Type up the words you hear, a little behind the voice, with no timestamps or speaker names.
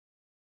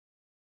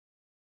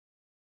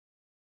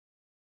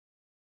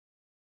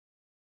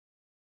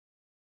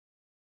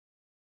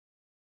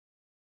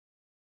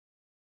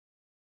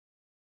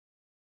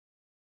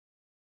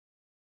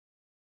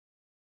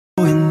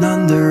Going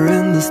under,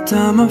 and this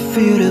time I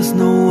feel there's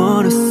no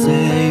one to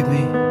save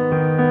me.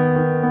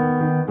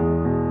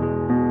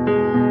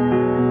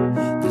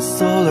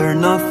 This all or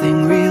nothing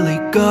really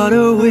got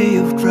a way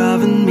of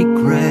driving me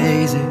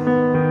crazy.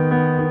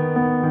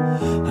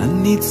 I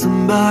need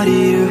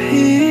somebody to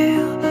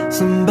heal,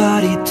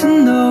 somebody to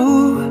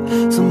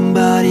know,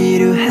 somebody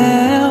to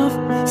help,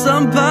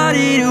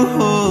 somebody to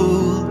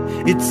hold.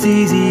 It's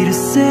easy to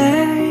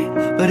say,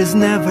 but it's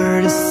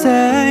never the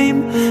same.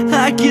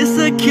 I guess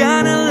I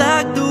kinda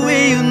like the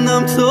way you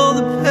numbed all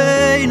the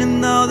pain.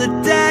 And now the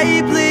day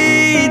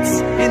bleeds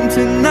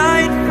into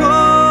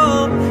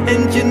nightfall,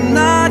 and you're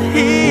not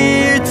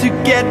here to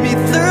get me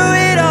through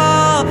it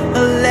all.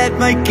 I let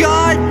my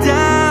guard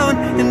down,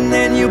 and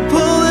then you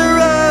pull the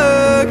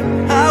rug.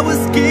 I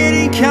was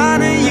getting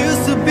kinda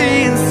used to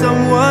being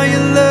someone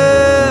you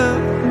love.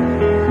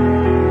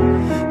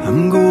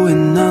 I'm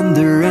going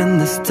under, and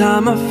this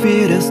time I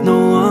fear there's no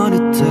one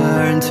to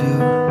turn to.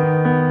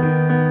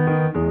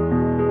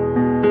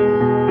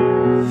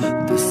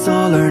 This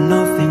all or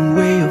nothing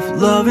way of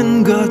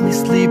loving got me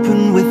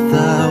sleeping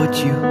without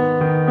you.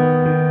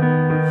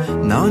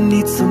 Now I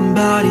need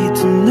somebody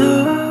to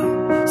know,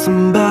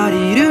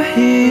 somebody to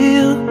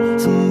heal,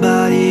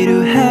 somebody to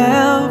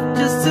help,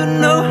 just to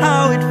know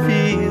how it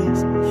feels.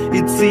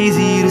 It's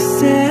easy to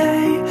say,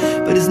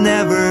 but it's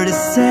never the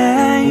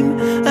same.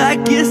 I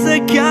guess I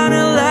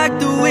kinda like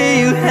the way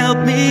you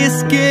helped me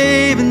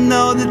escape. And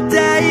now the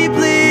day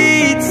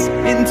bleeds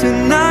into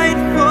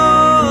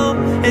nightfall,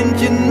 and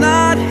you're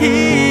not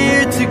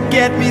here to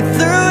get me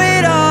through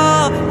it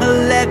all. I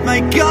let my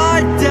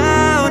guard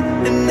down,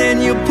 and then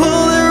you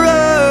pull the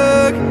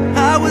rug.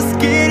 I was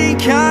getting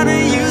kinda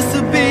used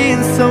to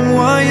being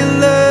someone you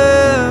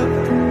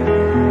loved.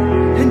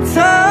 And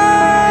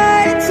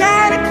I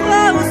try to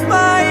close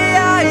my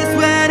eyes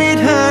when it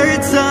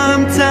hurts.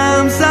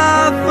 Sometimes I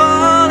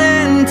fall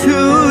into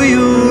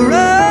your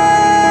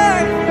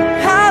arms.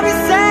 I'll be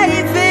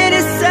safe in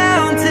the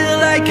sound till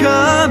I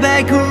come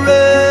back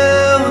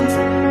around.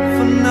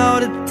 For now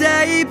the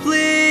day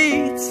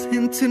bleeds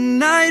into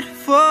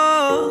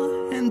nightfall,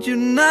 and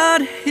you're not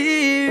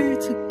here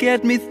to get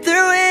me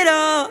through it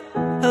all.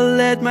 I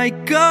let my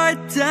guard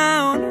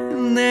down,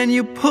 and then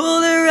you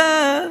pulled her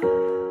up.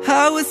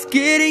 I was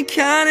getting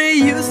kinda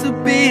used to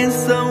being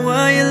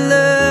someone you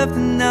loved.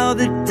 And now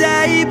the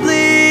day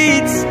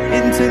bleeds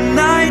into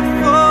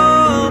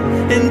nightfall,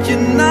 and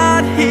you're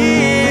not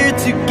here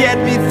to get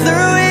me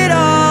through it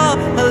all.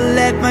 I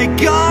let my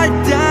guard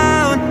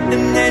down,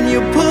 and then you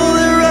pull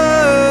the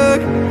rug.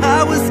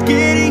 I was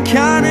getting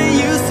kinda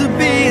used to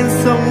being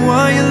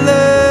someone you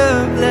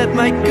love. Let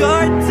my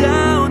guard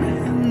down,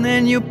 and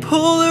then you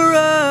pull the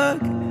rug.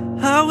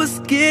 I was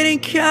getting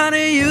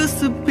kinda used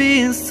to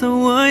being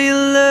someone you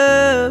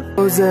love.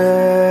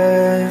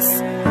 Roses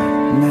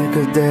make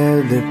a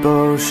deadly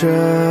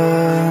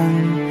potion,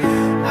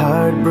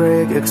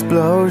 heartbreak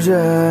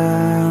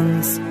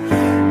explosions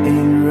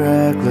in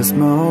reckless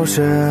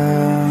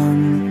motion.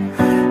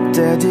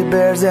 Teddy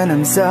bears and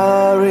I'm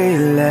sorry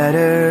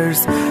letters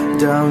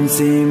don't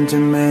seem to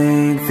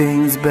make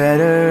things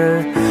better.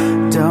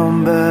 Don't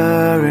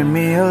bury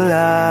me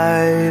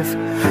alive,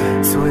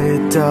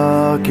 sweet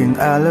talking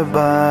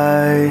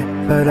alibi.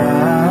 But I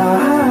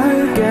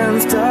can't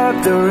stop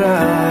the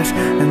rush,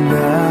 and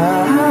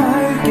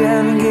I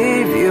can't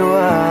give you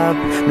up.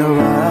 No,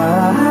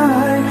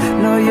 I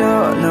know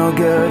you're no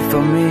good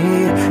for me.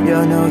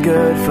 You're no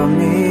good for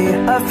me.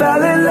 I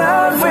fell in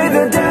love with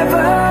the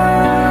devil,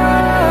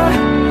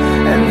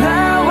 and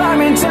now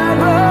I'm in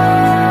trouble.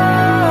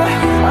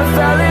 I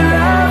fell in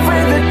love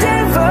with the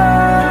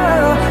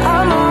devil.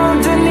 I'm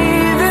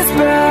underneath the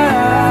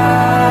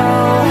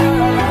spell.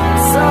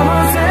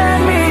 Someone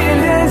sent me in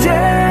the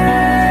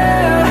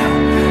jail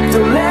to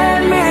let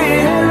me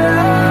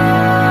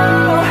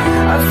alone.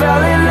 I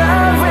fell in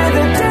love with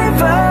the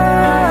devil.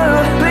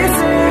 Please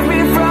save me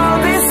from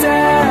this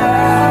hell.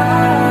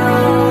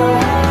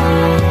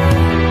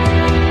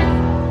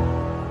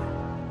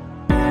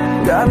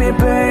 Got me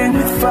playing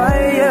with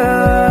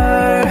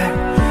fire,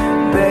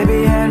 baby,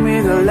 hand me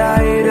the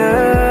lighter.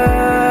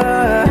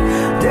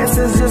 This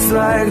is just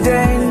like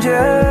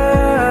danger,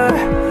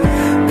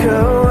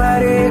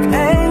 poetic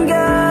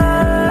anger.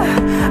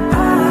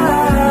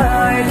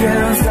 I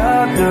can't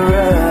stop the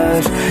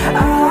rush,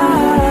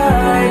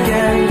 I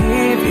can't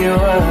give you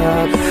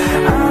up.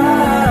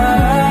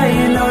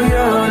 You know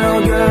you're no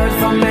good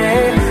for me.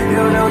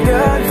 You're no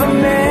good for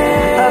me.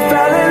 I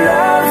fell in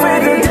love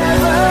with the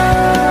devil,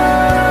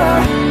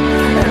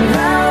 and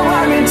now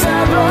I'm in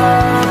trouble.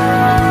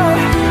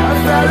 I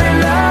fell in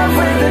love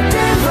with the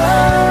devil.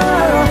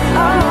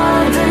 I'm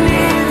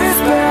underneath this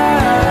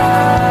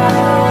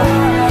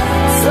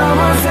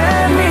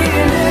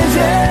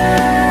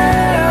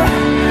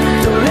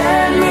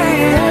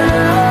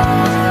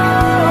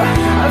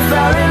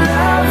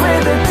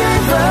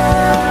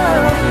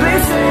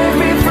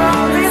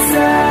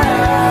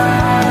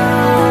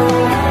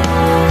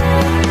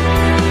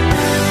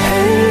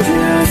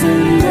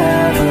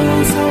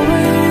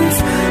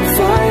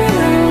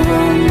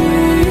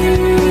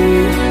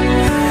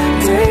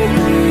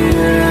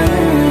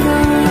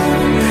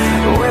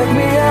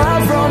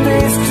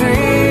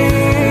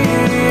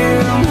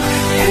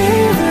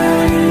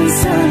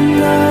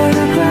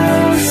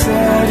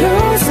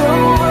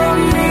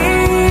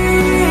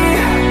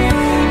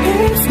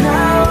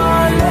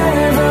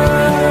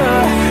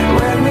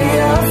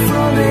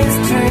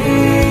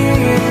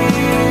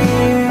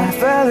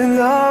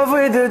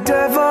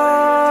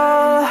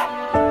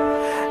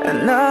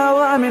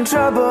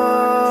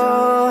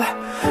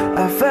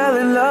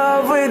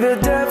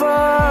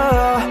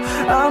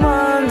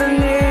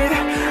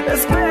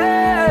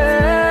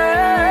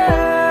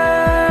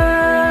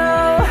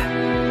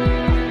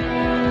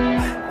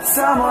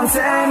on,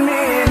 send me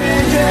an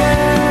angel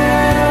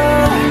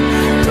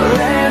to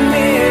lend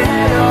me a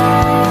hand.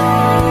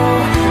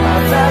 I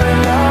fell in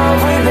love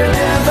with the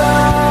devil.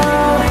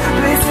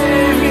 Please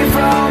save me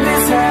from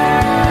this hell.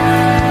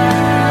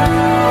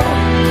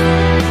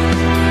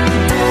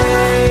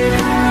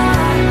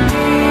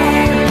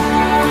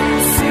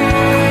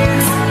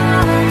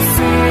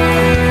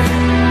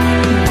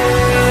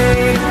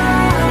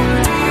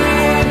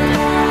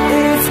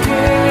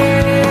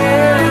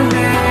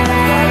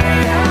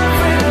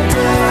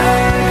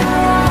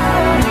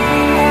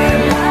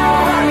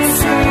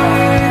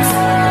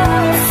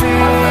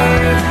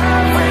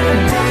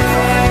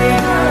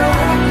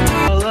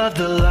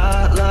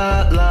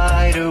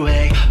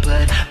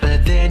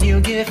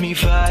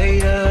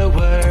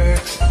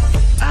 Fireworks.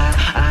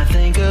 I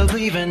think of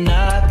leaving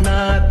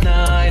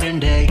night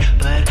and day,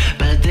 but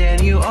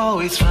then you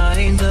always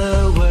find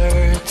the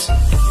words.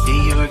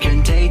 You're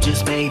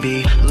contagious,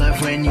 baby.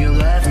 Love when you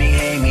love me,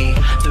 hate me.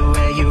 The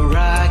way you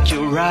rock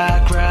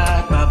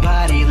my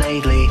body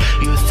lately.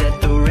 You set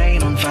the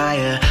rain on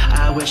fire.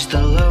 I wish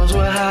the lows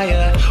were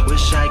higher.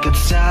 Wish I could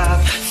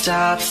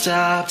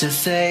stop to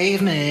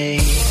save me.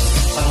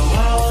 Oh,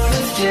 I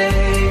wanna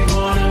stay,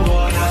 wanna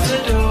walk out the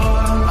door.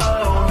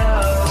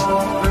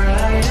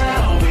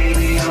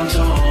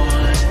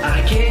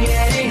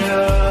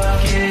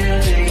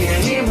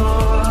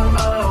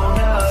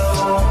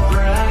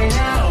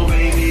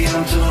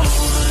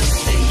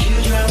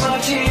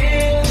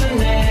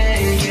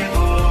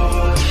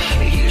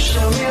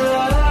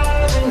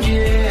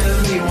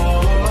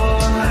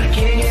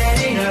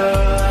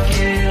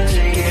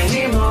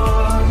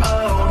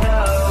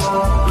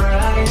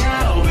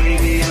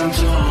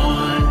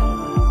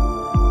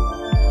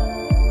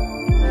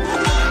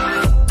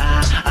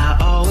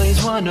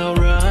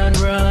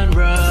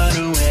 Run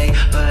away,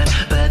 but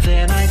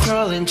then I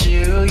crawl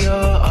into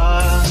your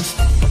arms.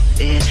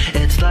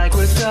 It's like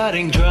we're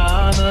starting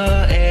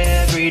drama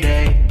every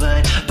day,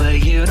 but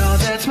you know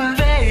that's my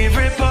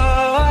favorite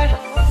part.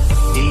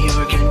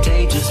 You're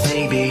contagious,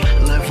 baby.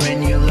 Love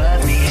when you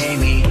love me, hate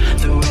me.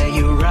 The way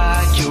you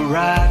rock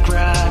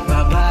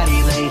my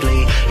body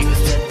lately. You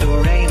set the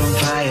rain on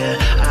fire.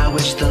 I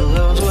wish the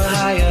lows were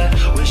higher.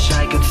 Wish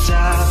I could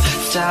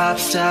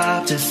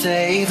stop to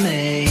save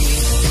me.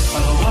 Oh,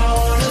 I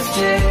wanna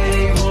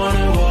stay,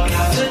 wanna walk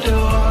out the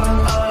door.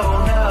 Oh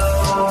no,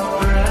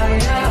 right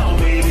now,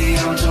 baby,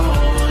 I'm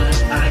torn.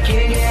 I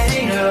can't get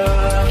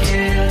enough,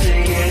 can't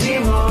take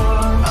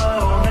anymore.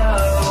 Oh no,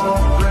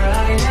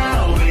 right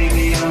now,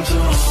 baby, I'm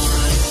torn.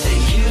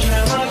 You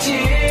drown my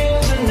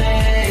tears and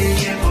they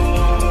get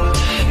bored.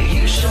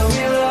 You show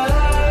me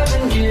love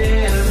and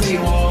give me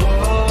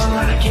warm.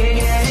 I can't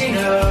get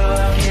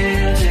enough,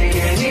 can't take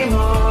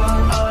anymore.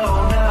 Oh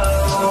no,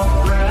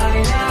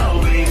 right now,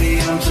 baby,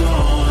 I'm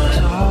torn.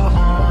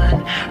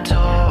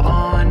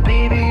 Torn,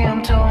 baby,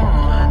 I'm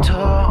torn.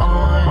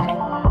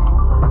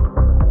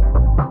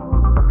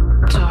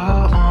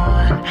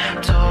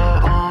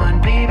 Torn,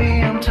 baby,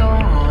 I'm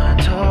torn.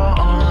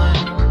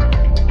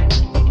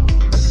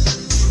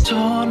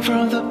 Torn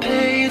from the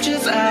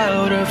pages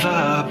out of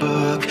our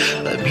book,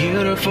 a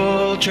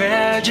beautiful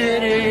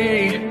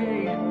tragedy.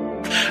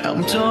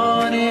 I'm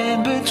torn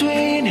in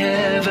between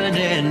heaven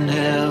and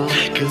hell,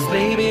 'cause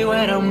baby,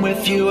 when I'm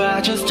with you,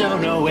 I just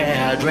don't know where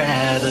I'd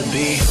rather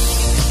be.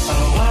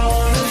 Oh, I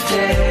wanna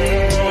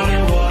stay,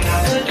 wanna walk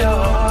out the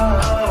door.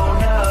 Oh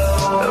no,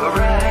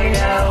 right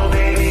now,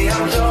 baby,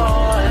 I'm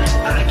torn.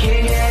 I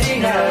can't get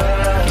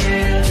enough,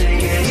 can't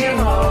take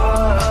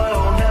anymore.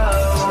 Oh no,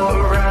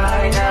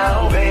 right now,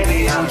 baby,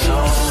 I'm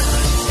torn.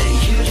 And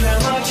you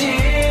drown my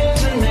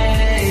tears and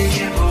make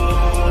it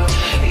bored.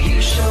 You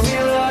show me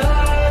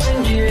love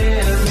and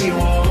give me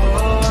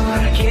warm.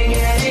 I can't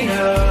get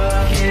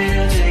enough,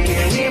 can't take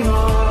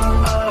anymore.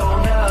 Oh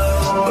no,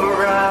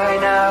 right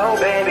now,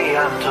 baby,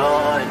 I'm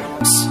torn.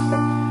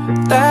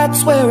 That's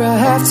where I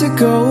have to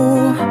go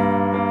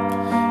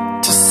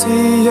to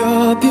see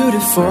your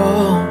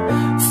beautiful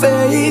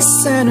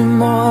face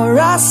anymore.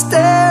 I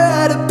stare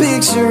at a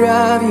picture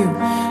of you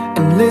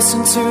and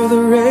listen to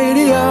the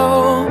radio.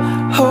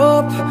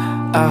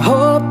 I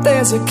hope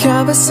there's a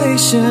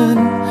conversation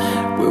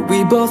where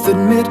we both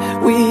admit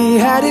we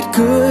had it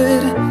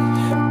good.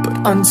 But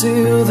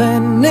until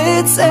then,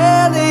 it's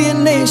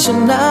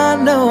alienation. I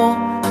know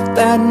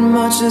that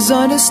much is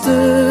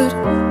understood.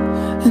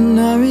 And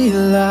I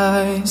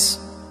realize,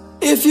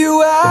 if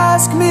you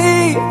ask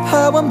me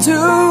how I'm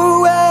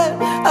doing,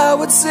 I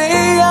would say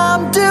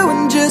I'm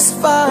doing just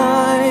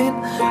fine.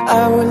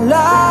 I would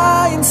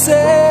lie and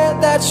say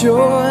that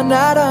you're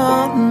not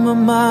on my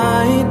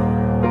mind.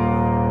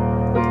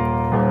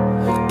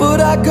 But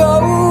I go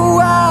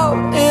out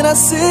and I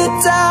sit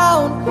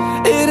down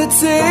at a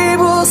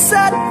table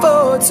set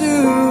for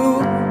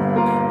two,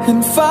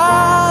 and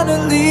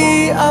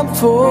finally I'm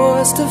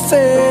forced to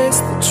face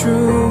the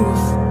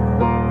truth.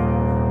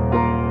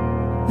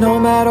 No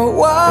matter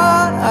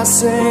what I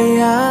say,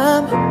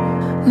 I'm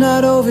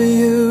not over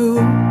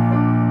you.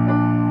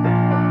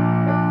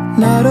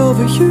 Not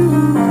over you.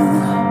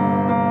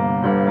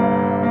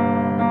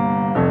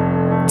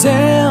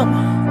 Damn.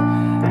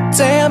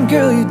 time,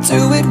 girl, you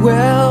do it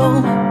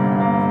well.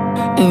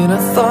 And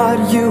I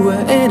thought you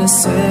were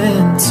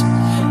innocent.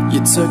 You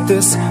took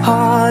this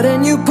heart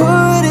and you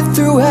put it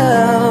through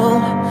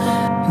hell,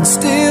 and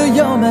still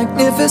you're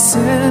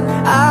magnificent.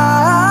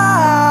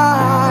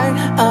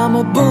 I'm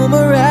a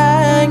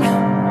boomerang.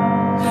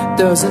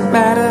 Doesn't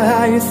matter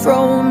how you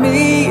throw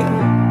me,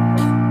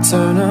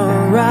 turn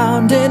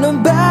around and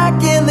I'm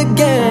back in the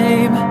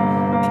game,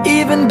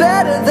 even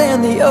better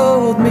than the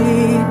old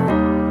me.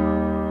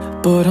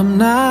 But I'm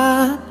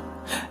not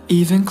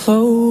even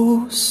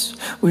close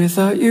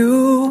without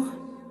you.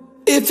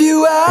 If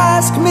you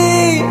ask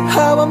me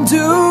how I'm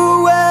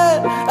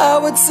doing, I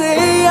would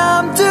say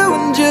I'm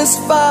doing just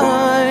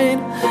fine.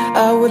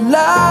 I would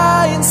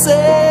lie and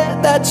say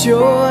that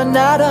you're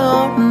not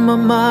on my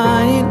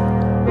mind.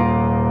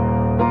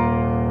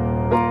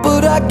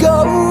 But I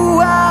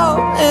go out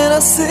and I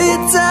sit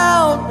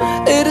down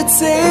at a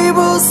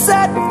table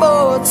set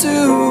for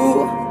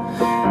two,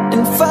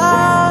 and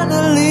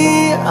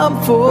finally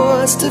I'm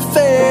forced to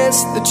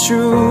face the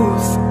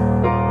truth.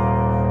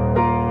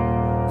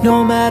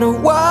 No matter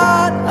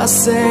what I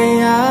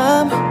say,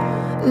 I'm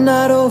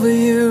not over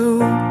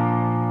you.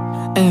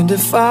 And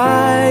if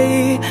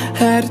I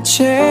had a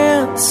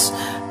chance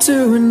to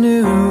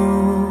renew,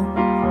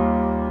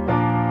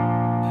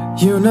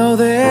 you know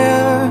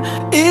there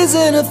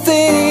isn't a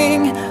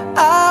thing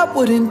I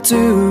wouldn't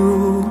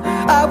do.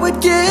 I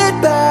would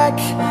get back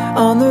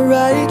on the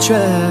right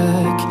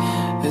track,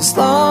 as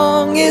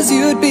long as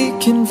you'd be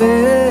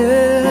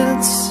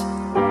convinced.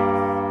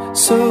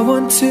 So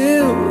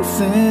until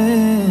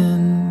then,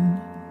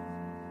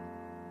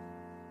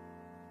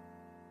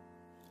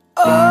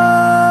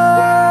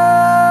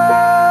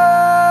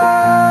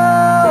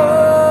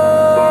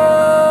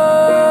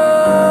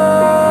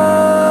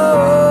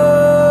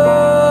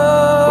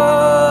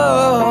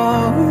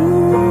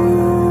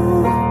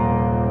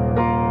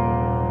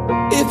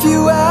 if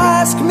you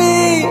ask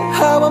me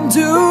how I'm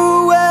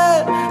doing,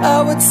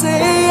 I would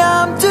say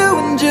I'm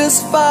doing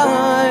just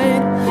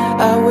fine.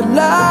 I would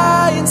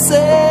lie and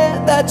say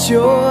that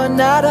you're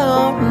not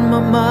on my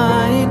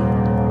mind.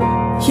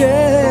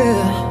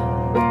 Yeah.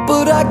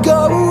 But I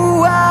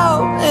go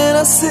out and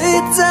I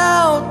sit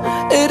down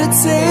at a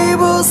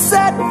table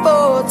set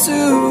for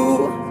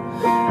two,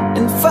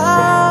 and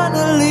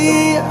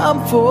finally I'm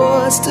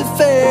forced to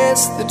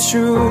face the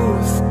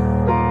truth.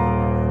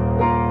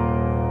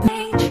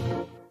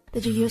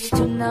 That you used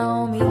to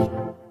know me,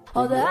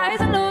 all the highs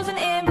and lows and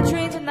in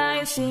betweens, and now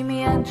you see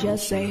me and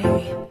just say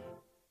hey.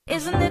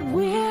 Isn't it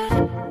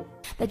weird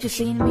that you've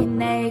seen me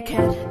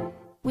naked?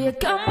 We had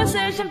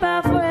conversation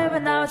about forever,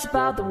 now it's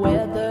about the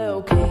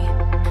weather, okay?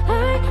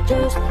 I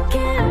just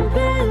can't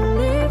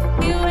believe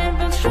you went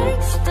from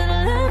strangers to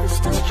lovers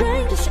to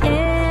strangers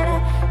in a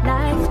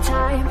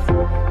lifetime.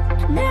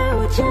 Now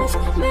we're just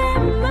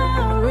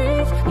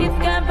memories. You've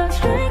gone from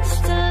strangers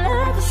to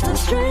lovers to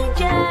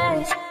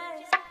strangers.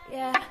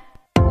 Yeah.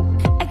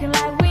 Acting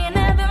like we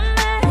never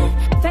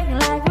met, thinking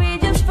like we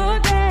just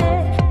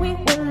forget. We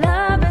were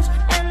lovers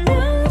and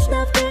there's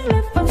nothing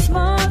left but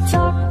small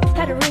talk.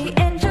 Had to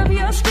re-inch of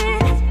your skin,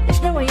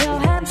 there's no way your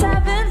hands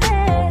haven't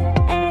been.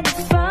 And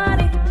it's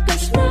funny,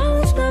 cause now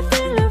there's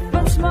nothing left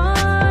but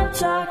small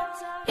talk.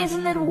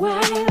 Isn't it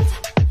wild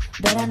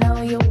that I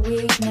know your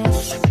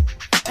weakness?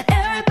 And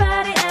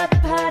everybody at the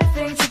party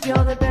thinks that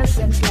you're the best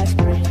since sliced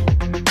bread.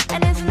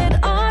 And isn't it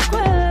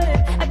awkward?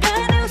 I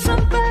gotta know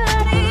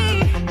somebody.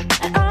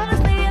 And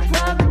honestly, I'd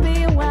probably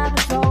be a while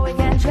before we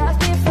can just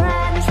be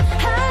friends.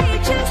 I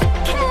just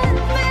can't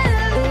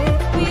believe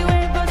we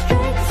went from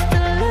strangers to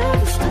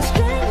lovers to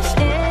strangers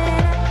in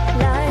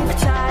a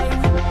lifetime.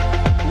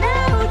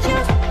 Now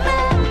just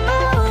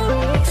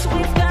memories.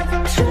 We've gone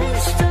from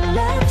strangers to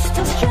lovers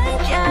to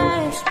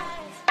strangers.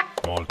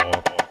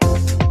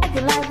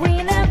 Acting like we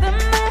never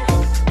met,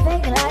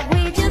 thinking like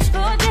we just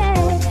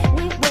forget.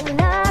 We were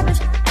lovers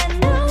and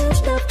now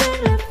there's nothing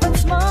left but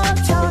small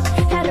talk.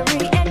 Had to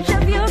re-inch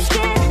of your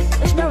skin,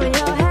 there's no way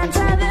your hands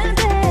haven't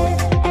been.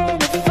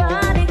 Ain't it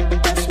funny,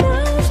 cause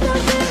now there's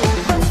nothing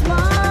left but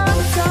small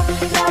talk.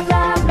 Blah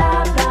blah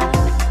blah blah,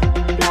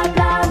 blah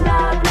blah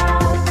blah blah,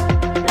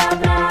 blah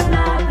blah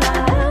blah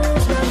blah.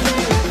 There's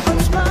nothing left but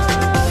small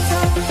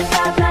talk.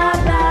 Blah blah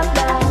blah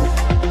blah,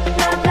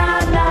 blah blah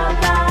blah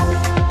blah,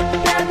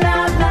 blah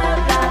blah blah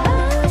blah.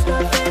 There's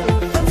nothing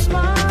left but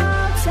small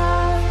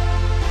talk.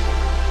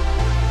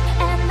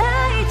 And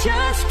I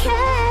just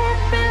can't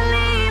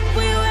believe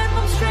we went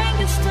from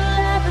strangers to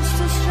lovers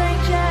to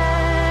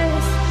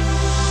strangers.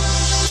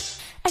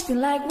 Acting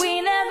like we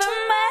never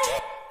met,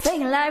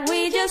 thinking like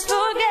we just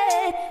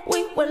forget. We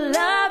were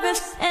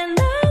lovers and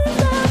now there's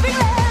nothing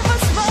left but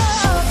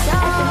small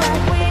talk. Acting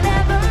like we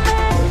never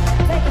met,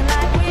 thinking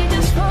like we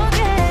just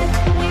forget.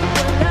 We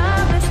were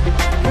lovers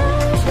and now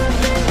there's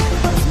nothing left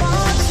but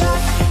small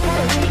talk. Had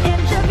to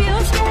re-inch of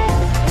your skin,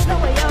 there's no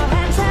way your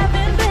hands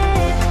haven't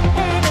been.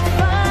 Ain't it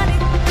funny,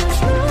 cause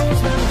now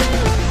there's nothing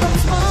left but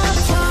small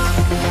talk.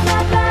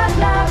 Blah blah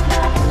blah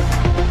blah,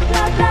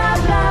 blah blah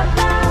blah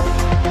blah,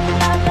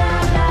 blah blah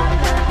blah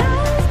blah.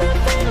 There's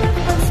nothing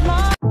left but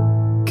small.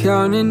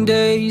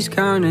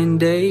 counting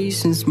days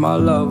since my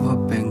love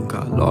up and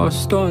got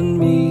lost on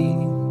me.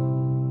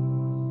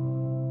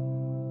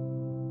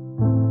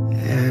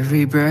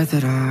 Every breath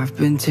that I've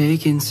been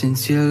taking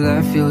since you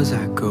left feels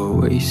like a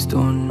waste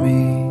on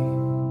me.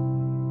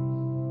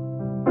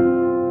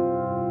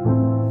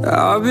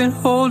 I've been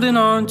holding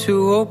on to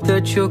hope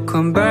that you'll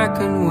come back,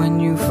 and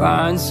when you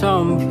find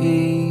some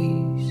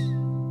peace,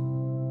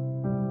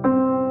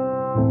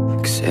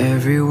 'cause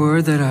every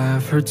word that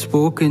I've heard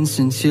spoken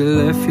since you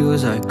left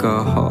feels like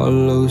a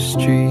hollow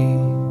street.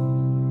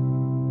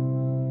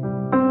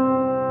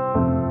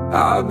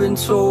 I've been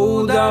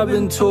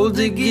told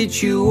to get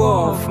you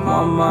off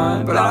my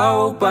mind, but I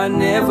hope I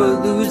never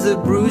lose the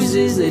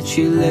bruises that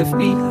you left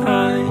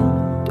behind.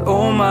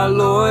 Oh my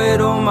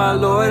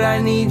Lord, I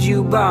need you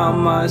by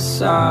my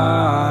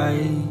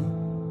side.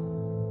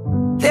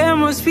 There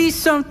must be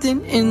something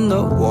in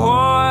the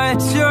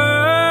water,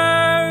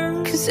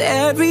 'cause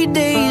every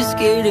day is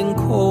getting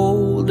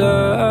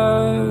colder.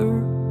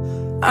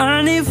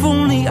 And if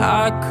only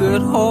I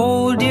could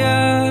hold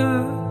you,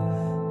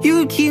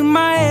 you'd keep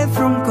my head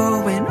from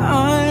going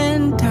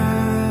under.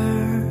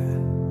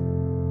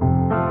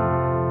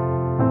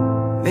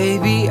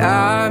 Maybe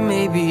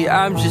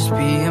I'm just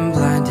being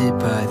blinded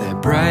by the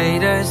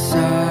brighter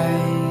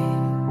side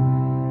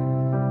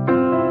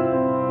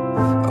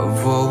of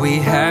what we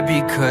had,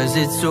 because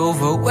it's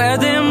over. Well,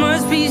 there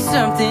must be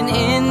something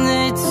in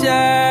the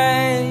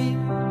tide.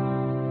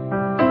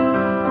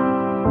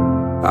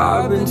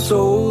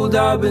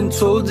 I've been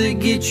told to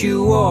get you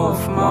off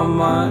my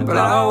mind, but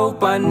I hope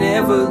I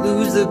never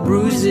lose the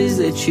bruises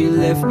that you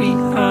left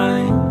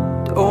behind.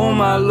 Oh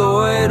my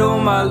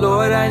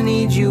Lord, I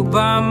need you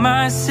by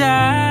my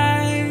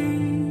side.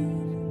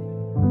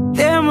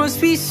 There must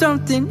be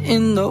something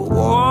in the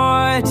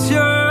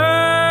water,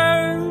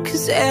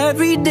 'cause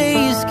every day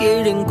is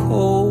getting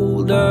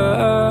colder.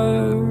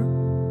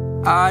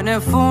 And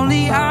if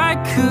only I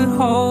could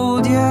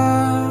hold you,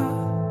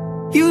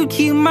 you'd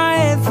keep my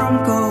head from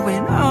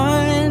going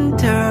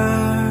under.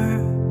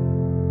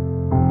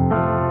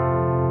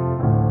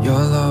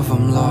 Your love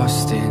I'm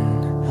lost in,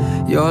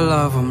 your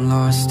love I'm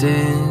lost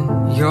in,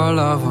 your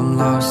love I'm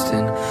lost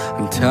in.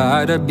 I'm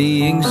tired of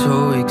being so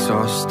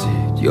exhausted.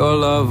 Your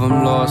love I'm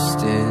lost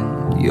in,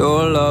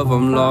 your love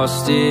I'm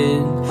lost in,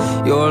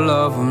 your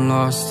love I'm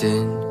lost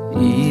in.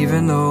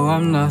 Even though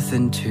I'm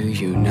nothing to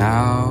you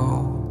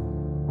now,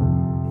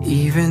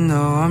 even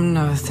though I'm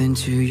nothing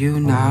to you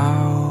now.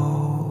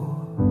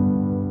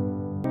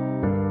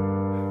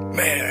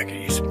 Man, I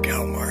could use some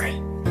Gilmore.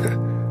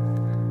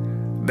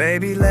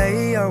 Baby,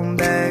 lay on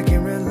back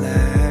and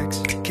relax.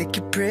 Kick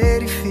your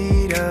pretty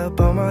feet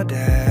up on my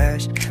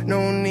dash. No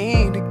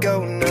need to go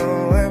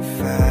nowhere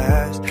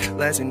fast.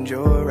 Let's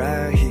enjoy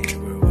right here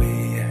where we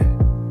at.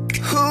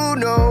 Who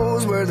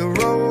knows where the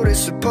road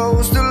is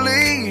supposed to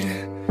lead?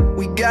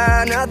 We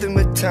got nothing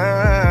but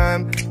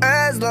time.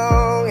 As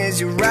long as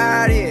you're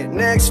right here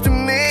next to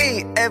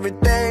me,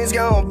 everything's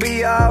gonna be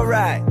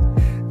alright.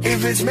 If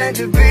it's meant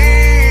to be,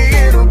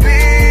 it'll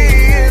be,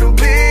 it'll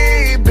be.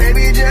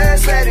 Baby,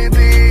 just let it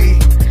be.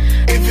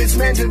 If it's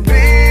meant to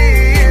be,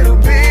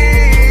 it'll be,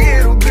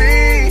 it'll be.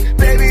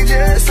 Baby,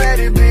 just let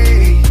it be.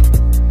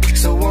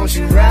 So won't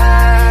you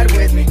ride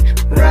with me,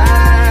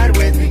 ride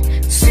with me,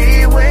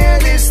 see where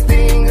this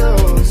thing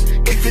goes.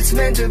 If it's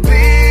meant to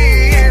be,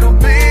 it'll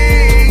be,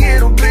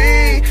 it'll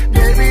be.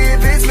 Baby,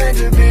 if it's meant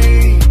to be.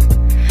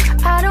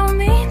 I don't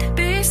mean to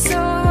be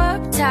so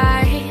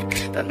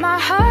uptight, but my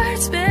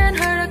heart's been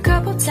hurt a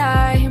couple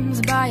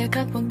times by a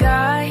couple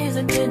guys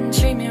that didn't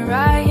treat me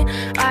right.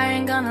 I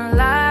ain't gonna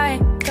lie,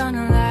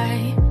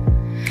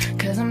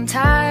 cause I'm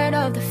tired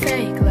of the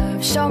fake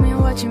love. Show me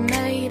what you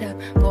made up,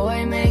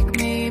 boy, make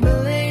me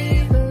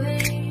believe,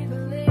 believe,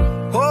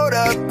 believe. Hold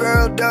up,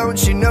 girl, don't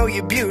you know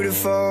you're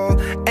beautiful?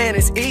 And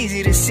it's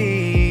easy to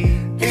see.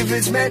 If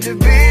it's meant to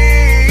be,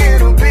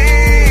 it'll be,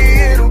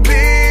 it'll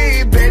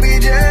be. Baby,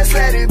 just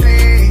let it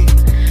be.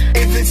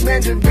 If it's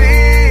meant to be,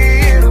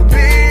 it'll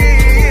be,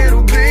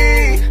 it'll be.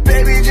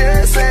 Baby,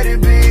 just let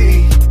it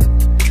be.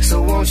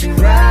 So won't you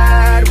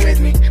ride with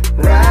me,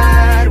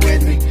 ride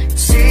with me,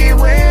 see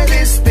where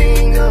this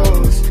thing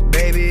goes.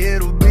 Baby,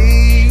 it'll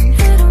be,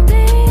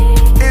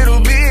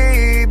 it'll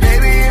be,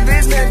 baby, if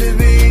it's meant to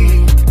be.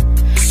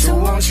 So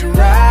won't you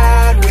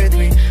ride with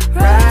me,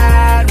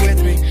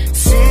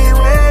 see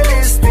where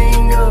this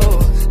thing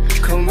goes.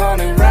 Come on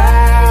and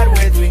ride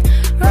with me,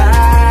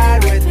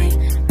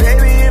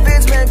 baby, if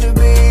it's meant to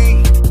be.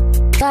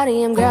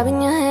 Body, I'm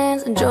grabbing your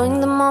hands, enjoying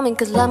the moment,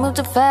 cause life moves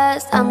too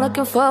fast. I'm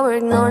looking forward,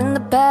 ignoring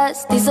the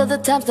past. These are the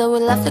times that we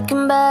left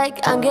looking back.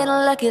 I'm getting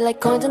lucky like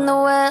coins in the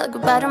well.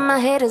 Goodbye to my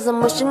haters,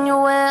 I'm wishing you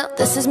well.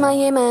 This is my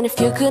year, man, if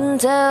you couldn't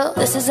tell.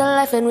 This is our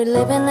life and we're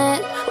living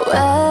it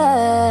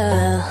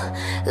well.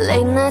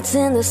 Late nights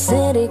in the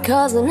city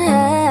causing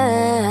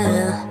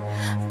hell.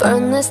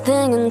 Burn this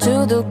thing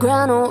into the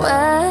ground, oh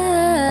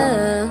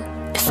well.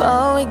 If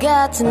all we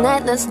got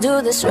tonight, let's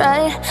do this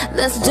right.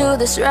 Let's do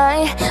this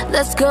right.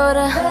 Let's go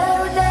to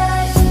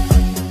paradise.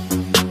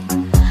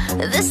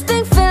 This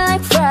thing feel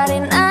like Friday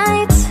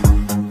night.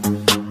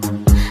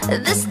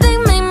 This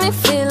thing made me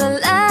feel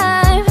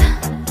alive.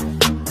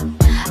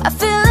 I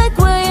feel like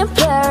we're in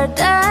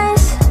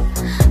paradise.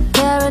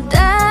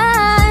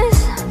 Paradise,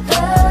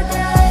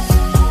 paradise.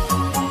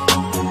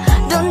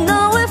 Don't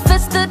know if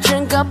it's the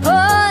drink I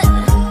put,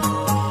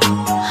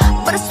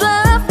 but I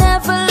swear I've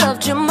never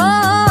loved you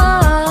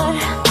more.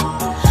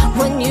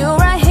 When you're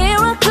right here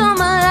I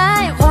come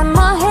alive. One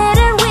more hit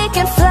and we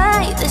can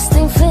fly. This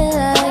thing feel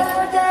like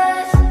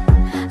paradise.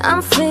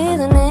 I'm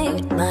feeling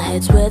it, my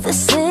head's where the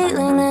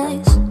ceiling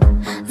is.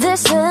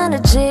 This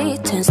energy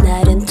turns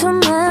night into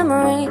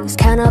memories.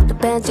 Count up the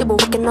bands, yeah, we're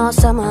working all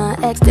summer.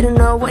 Ex didn't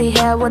know what he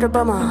had, what a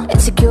bummer.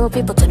 Insecure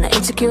people turn to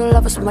insecure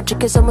lovers. My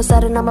trick is almost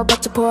out and I'm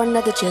about to pour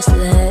another. Just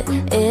let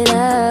it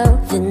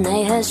out. The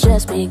night has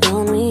just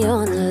begun, we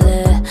on a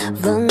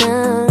level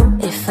now.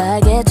 If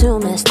I get too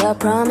messed up,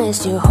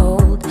 promise you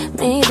hold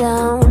me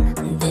down.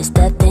 This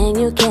that thing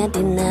you can't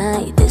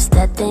deny. This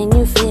that thing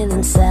you feel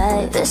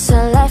inside. This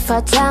a life,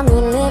 our time, you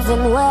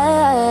living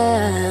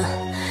well.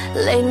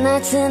 Late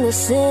nights in the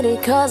city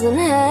causing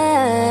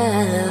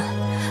hell.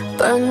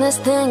 Burn this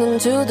thing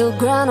into the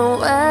ground, oh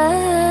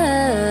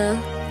well.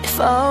 If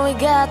all we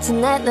got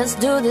tonight, let's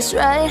do this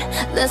right.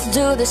 Let's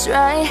do this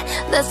right.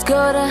 Let's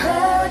go to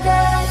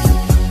paradise.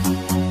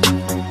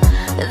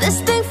 This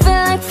thing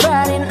feel like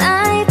Friday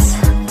nights.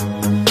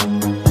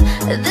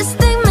 This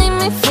thing made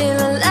me feel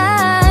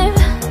alive.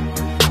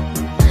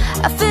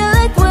 I feel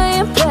like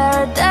we're in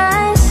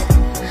paradise.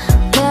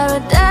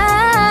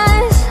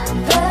 Paradise,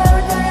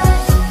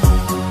 paradise.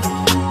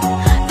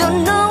 Don't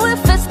know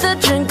if it's the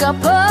drink I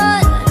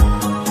put,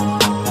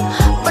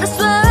 but I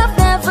swear I've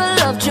never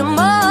loved you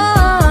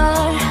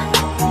more.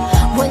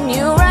 When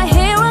you're right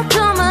here I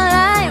come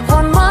alive.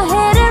 One more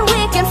hit and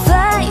we can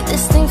fly.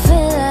 This thing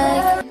feel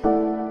like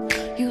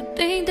You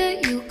think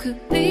that you could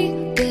be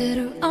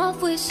better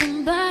off with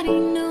somebody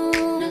new.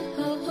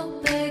 Oh,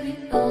 baby,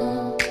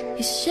 oh.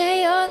 You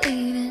say you're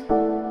leaving.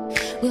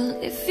 Well,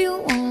 if you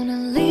wanna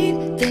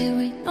leave, there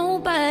ain't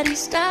nobody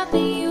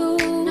stopping you.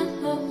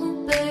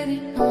 Oh,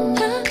 baby, oh.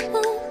 I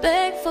won't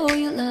beg for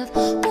your love,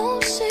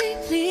 won't say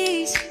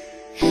please.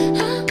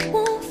 I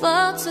won't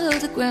fall to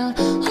the ground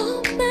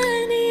on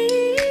my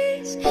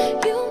knees.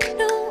 You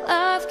know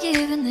I've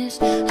given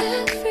this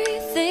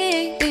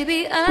everything,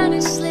 baby,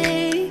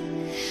 honestly.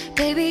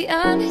 Baby,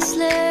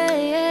 honestly,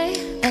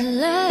 I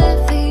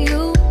live for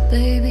you,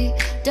 baby.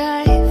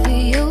 Die for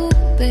you,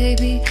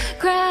 baby.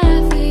 Cry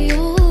for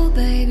you,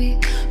 baby.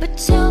 But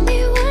tell me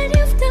what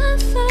you've done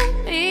for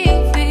me,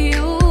 for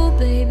you,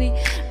 baby.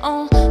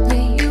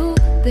 Only you,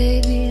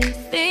 baby. The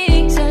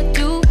things I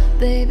do,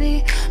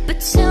 baby. But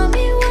tell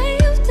me what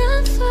you've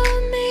done for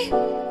me.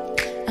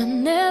 I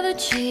never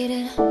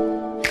cheated,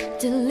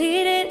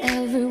 deleted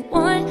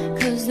everyone,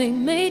 'cause they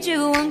made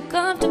you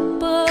uncomfortable.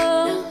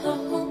 No,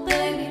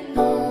 baby,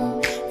 no.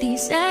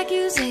 These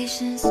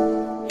accusations,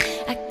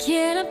 I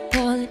can't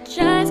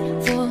apologize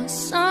for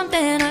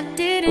something I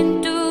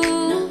didn't do.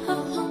 No,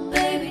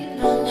 baby,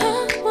 no. I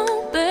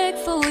won't beg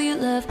for your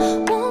love,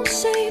 won't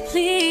say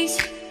please.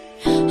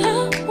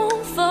 I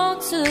won't fall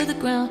to the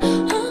ground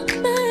on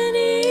my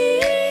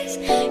knees.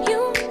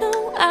 You know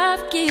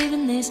I've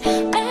given this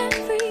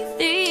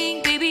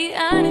everything, baby,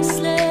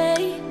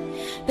 honestly.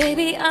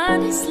 Baby,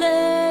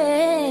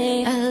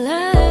 honestly, I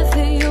live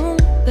for you,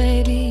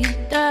 baby.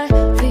 Die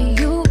for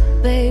you,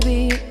 baby.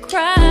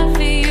 Cry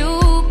for you,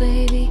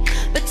 baby.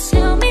 But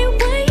tell me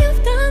what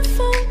you've done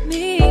for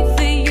me,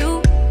 for you,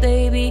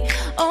 baby.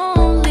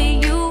 Only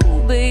you,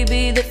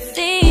 baby. The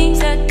things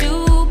I do,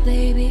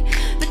 baby.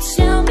 But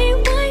tell me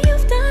what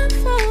you've done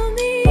for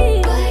me.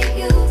 What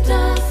you've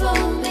done for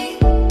me.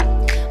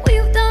 What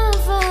you've done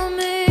for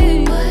me.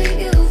 What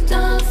you've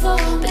done for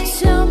me. But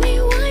tell me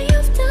what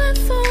you've done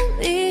for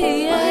me.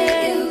 What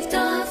you've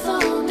done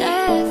for me.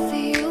 Die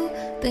for you,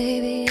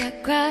 baby. I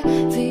cry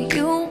for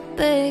you,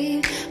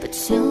 babe. But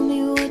tell me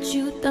what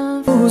you've done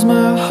for me. Lose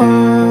my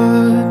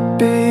heart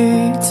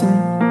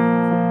beating,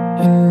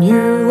 and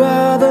you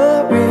are the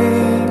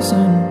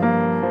reason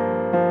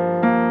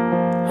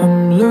I'm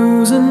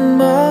losing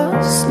my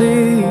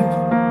sleep.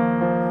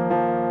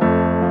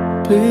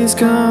 Please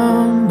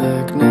come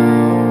back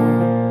now.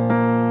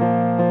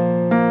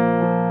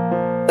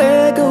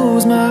 There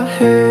goes my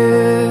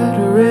head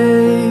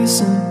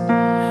racing,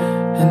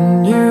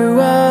 and you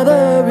are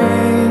the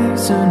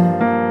reason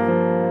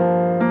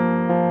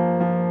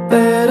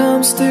that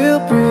I'm still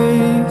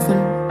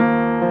breathing.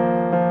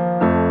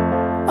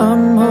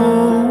 I'm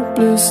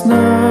hopeless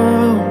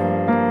now,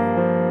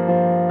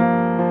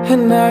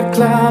 and I'd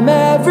climb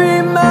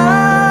every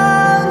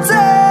mountain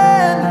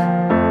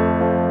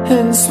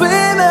and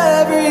swim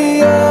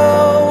every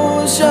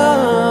ocean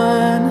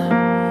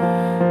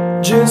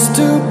just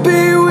to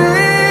be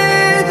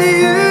with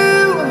you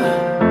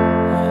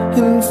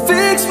and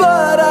fix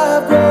what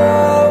I've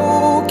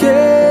broken.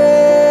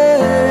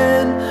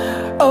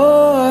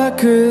 Oh,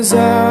 'cause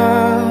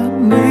I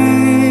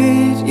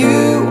need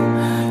you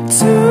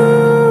to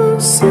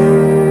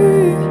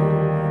see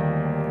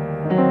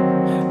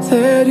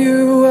that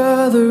you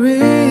are the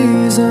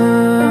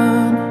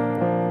reason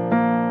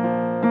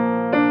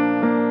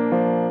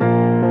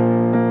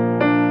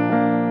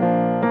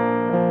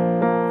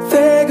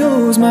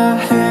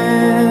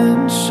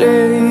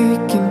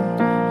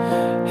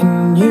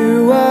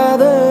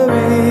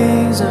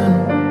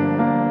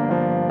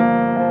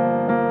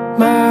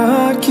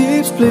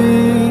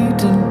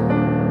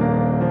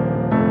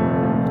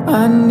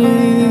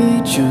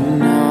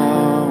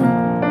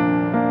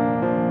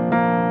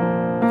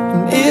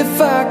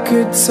If I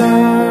could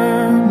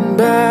turn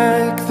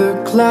back the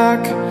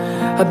clock,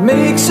 I'd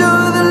make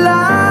sure the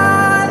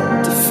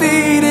light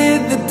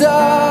defeated the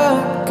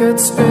dark. I'd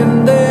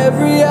spend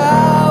every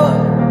hour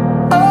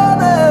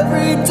of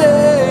every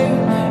day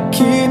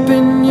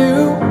keeping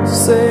you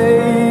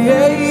safe.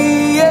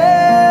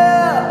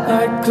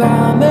 I'd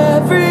climb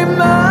every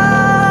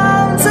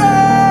mountain,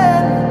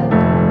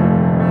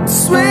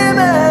 swim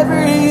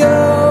every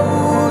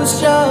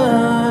ocean,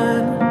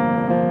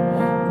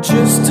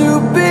 just to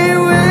be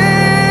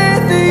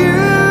with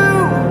you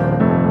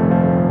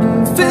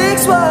and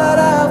fix what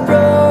I've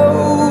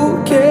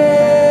broken.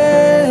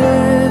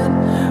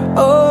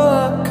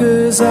 Oh,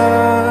 'cause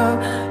I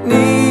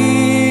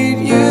need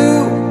you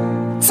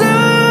to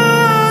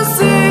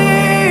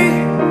see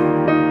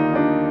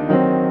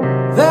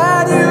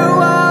that you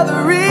are the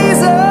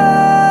reason.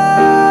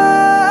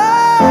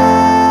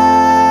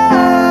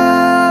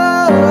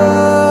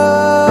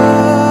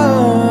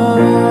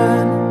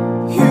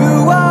 You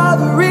are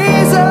the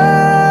reason.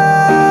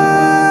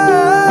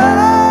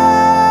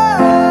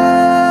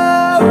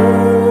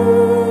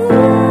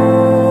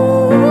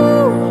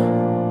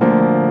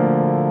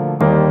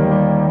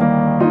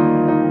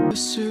 The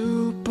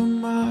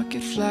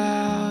supermarket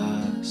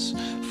flowers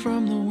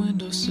from the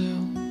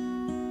windowsill,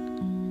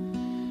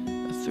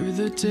 through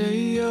the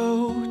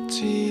day-old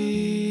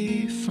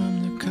tea from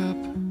the cup.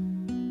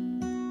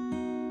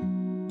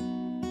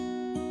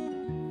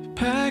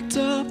 Packed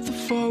up the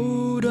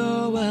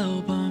photo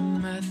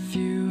album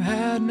Matthew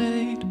had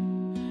made,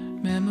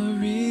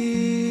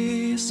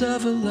 memories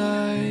of a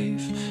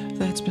life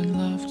that's been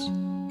loved.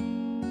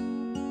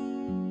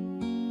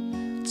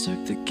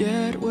 Took the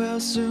get well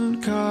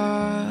soon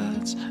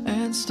cards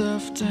and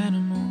stuffed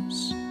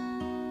animals,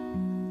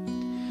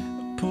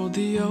 pulled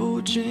the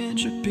old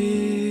ginger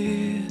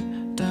beer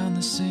down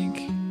the sink.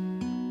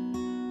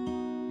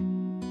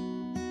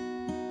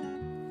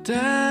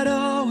 Dad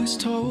always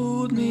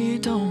told me,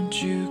 don't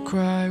you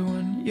cry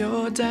when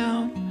you're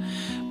down,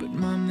 but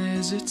Mom,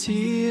 there's a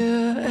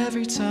tear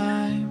every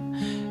time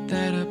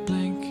that I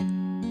blink.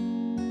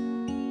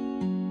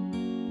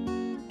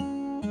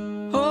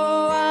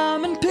 Oh,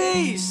 I'm in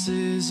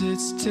pieces,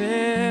 it's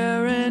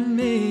tearing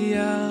me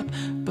up,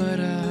 but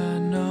I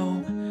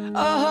know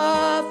a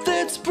heart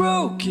that's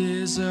broke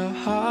is a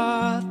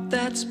heart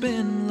that's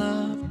been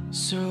loved.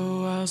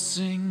 So I'll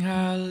sing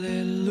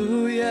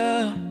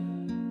hallelujah.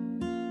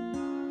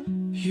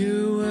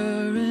 You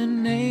were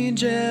an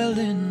angel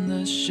in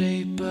the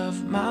shape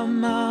of my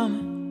mom.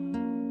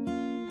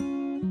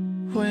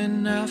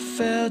 When I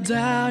fell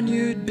down,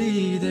 you'd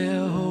be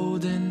there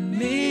holding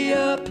me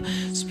up.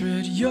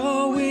 Spread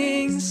your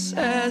wings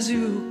as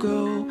you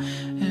go,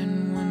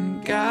 and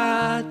when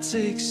God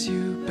takes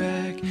you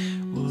back,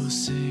 we'll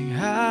sing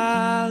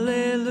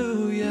hallelujah.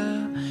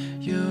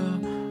 You're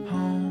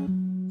home.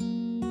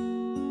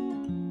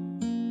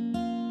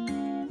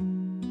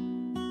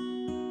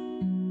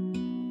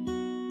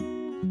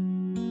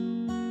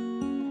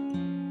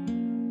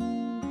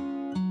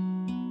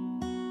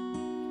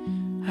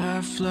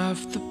 I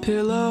fluffed the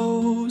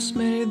pillows,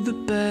 made the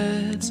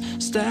beds,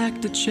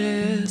 stacked the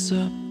chairs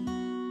up,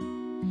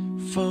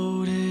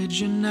 folded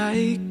your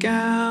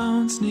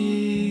nightgowns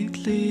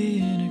neatly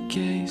in a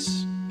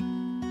case.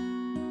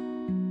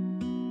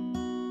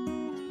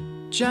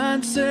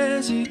 John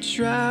says he'd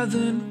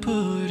rather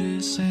put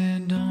his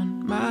hand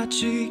on my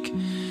cheek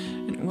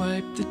and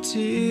wipe the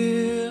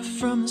tear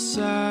from the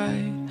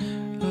side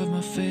of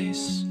my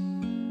face.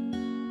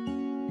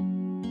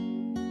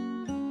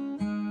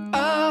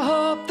 I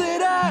hope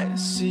that I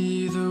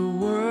see the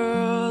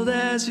world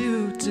as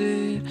you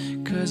did,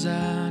 'cause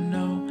I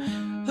know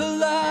a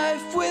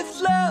life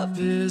with love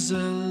is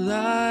a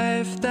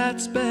life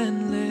that's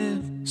been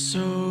lived.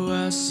 So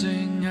I'll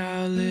sing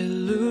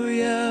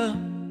hallelujah.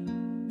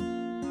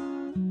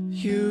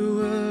 You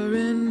were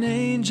an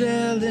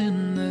angel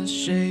in the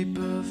shape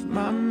of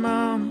my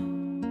mom.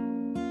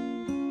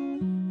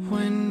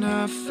 When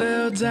I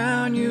fell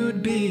down,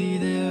 you'd be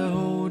there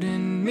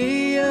holding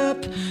me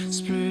up.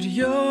 Spread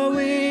your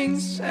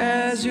wings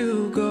as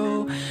you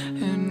go,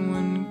 and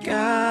when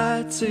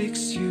God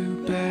takes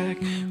you back,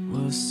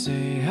 we'll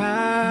say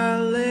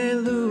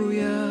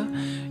hallelujah.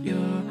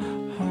 You're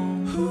home.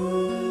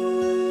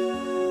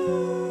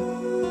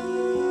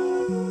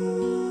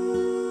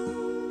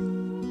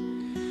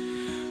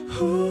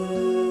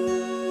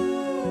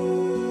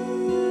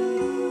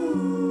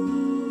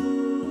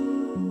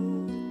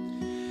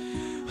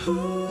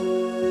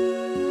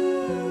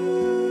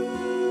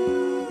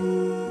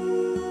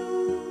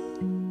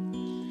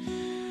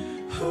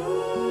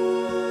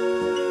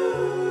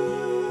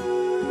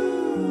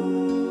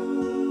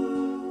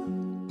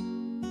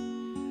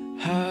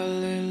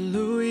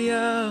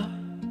 Hallelujah.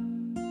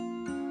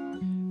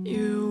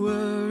 You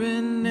were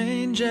an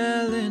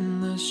angel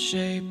in the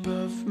shape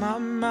of my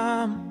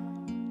mom.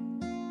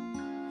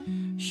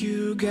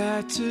 You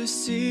got to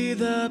see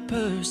the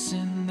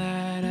person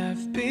that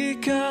I've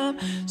become.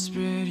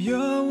 Spread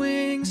your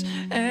wings,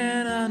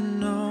 and I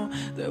know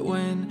that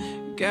when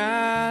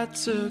God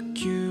took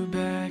you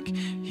back.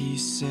 He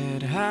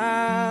said,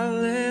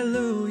 hallelujah.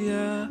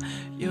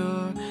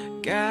 Your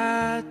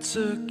God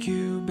took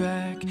you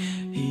back.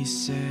 He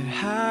said,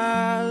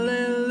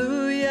 hallelujah.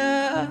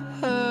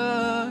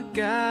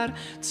 God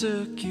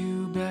took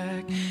you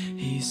back.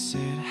 He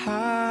said,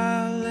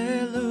 hallelujah.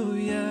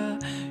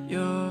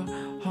 You're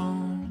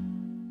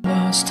home.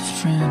 Lost a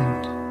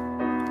friend,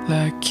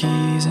 like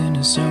keys in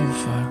a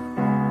sofa,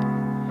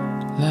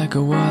 like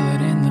a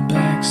wallet in the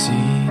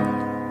backseat,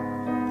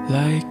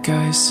 like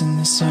ice in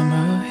the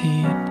summer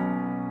heat.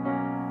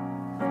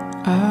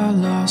 I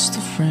lost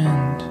a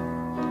friend,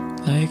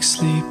 like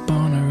sleep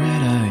on a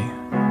red eye,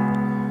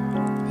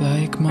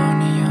 like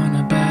money on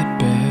a bad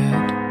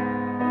bed,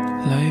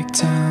 like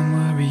time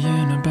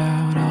worrying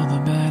about all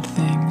the bad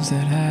things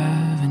that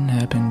haven't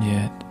happened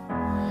yet.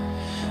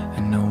 I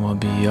know I'll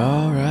be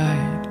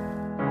alright,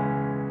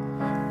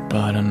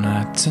 but I'm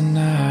not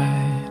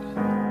tonight.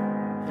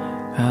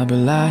 I'll be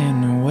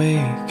lying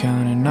awake,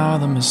 counting all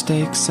the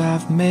mistakes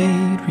I've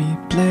made,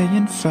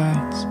 replaying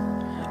fights.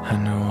 I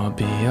know I'll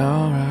be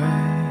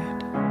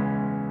alright,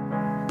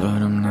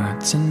 but I'm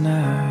not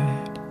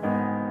tonight.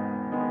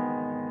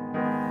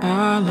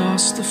 I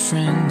lost a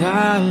friend,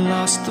 I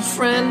lost a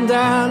friend,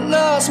 I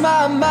lost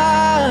my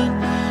mind,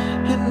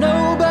 and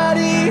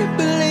nobody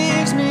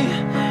believes me.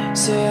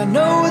 Say I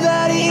know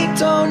that he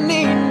don't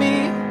need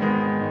me,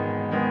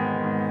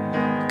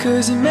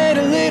 'cause he made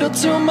a little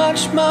too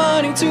much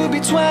money to be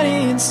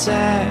 20 and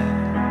sad.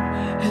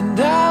 And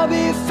I'll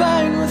be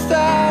fine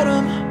without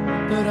him,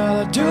 but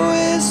all I do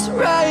is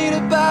write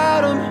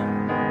about him.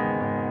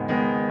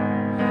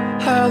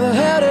 How the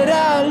hell did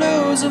I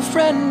lose a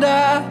friend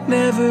I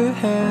never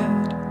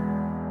had?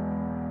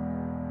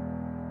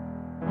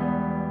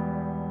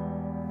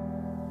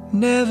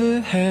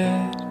 Never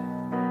had.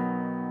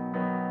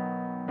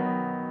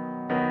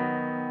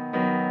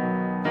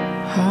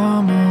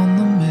 I'm on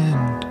the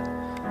mend,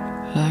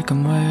 like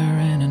I'm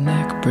wearing a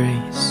neck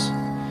brace,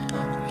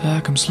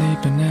 like I'm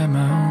sleeping at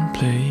my own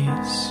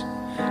place,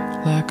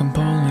 like I'm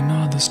pulling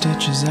all the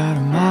stitches out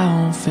of my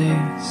own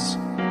face.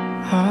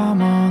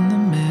 I'm on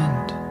the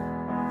mend,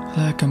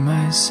 like I'm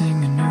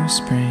icing a new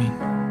spring,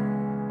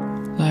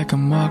 like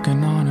I'm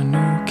walking on a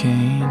new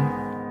cane,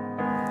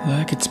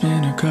 like it's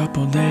been a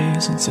couple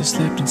days since I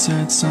slipped and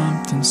said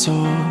something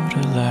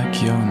sorta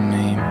like your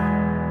name.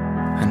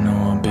 I know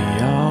I'll be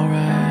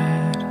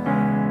alright,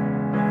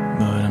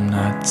 but I'm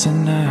not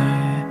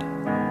tonight.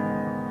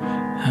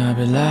 I'll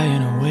be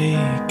lying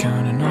awake,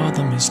 counting all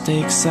the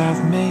mistakes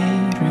I've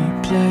made,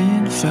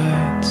 replaying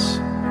fights.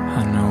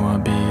 I know I'll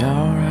be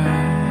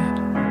alright,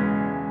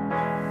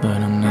 but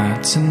I'm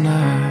not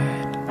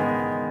tonight.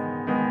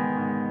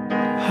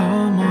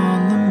 I'm on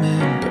the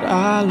mend, but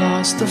I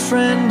lost a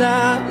friend,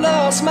 I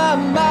lost my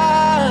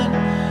mind,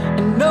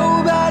 and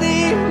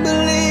nobody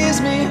believes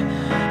me.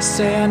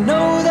 Say I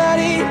know that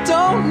he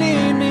don't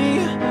need me,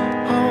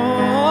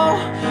 oh,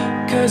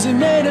 'cause he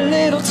made a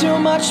little too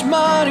much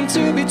money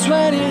to be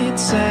 20 and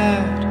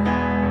sad.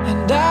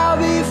 And I'll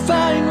be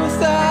fine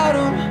without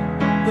him,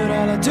 but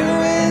all I do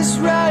is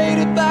write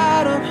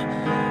about him.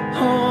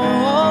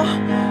 Oh,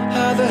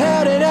 how the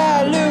hell did I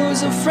lose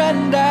a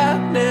friend I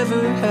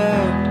never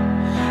had?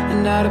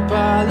 And I'd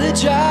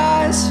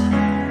apologize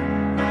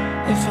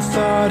if I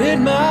thought it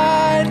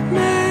might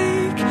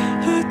make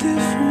a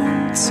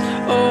difference,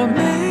 or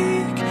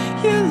make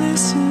you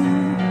listen.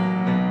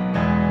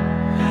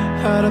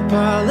 I'd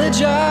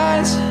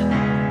apologize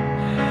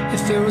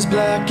if it was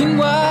black and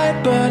white,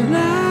 but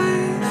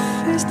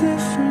life is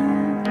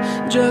different.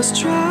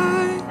 Just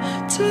try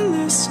to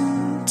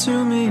listen to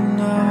me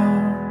now.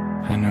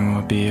 I know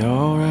I'll be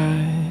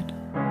alright,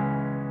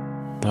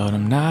 but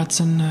I'm not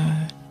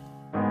tonight.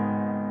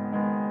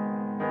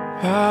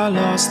 I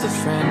lost a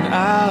friend,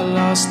 I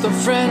lost a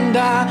friend,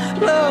 I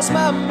lost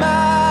my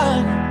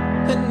mind,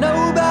 and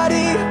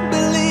nobody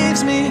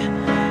believes me.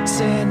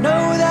 Say I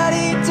know that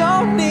he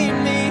don't need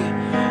me,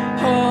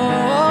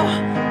 oh,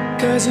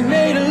 'cause he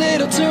made a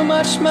little too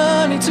much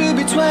money to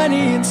be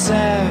 20 and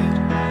sad.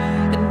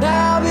 And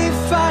I'll be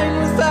fine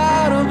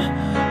without him,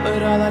 but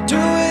all I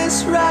do is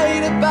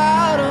write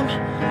about him.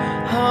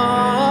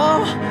 Oh,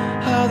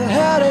 how the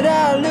hell did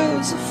I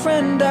lose a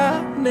friend I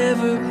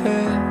never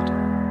had?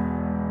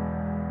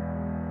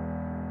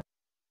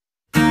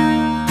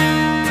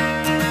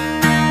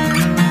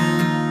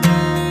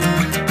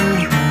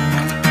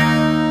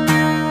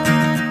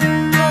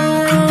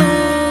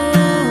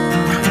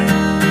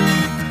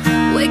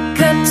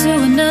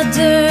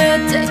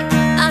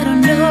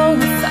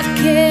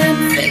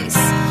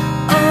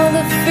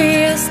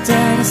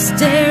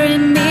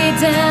 Staring me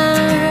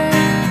down.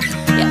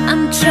 Yeah,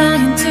 I'm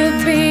trying to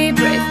be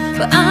brave,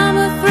 but I'm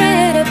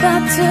afraid,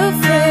 about to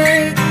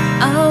fray.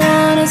 I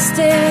wanna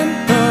stand,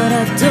 but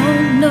I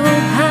don't know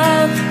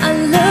how. I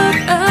look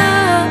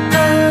up,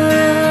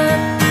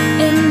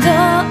 and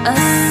all I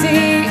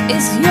see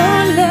is your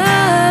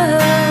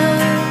love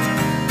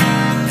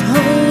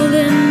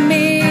holding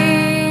me.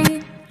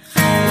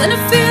 When I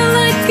feel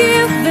like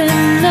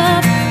giving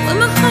up, when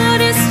my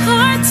heart is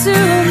hard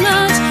too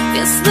much,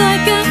 feels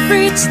like I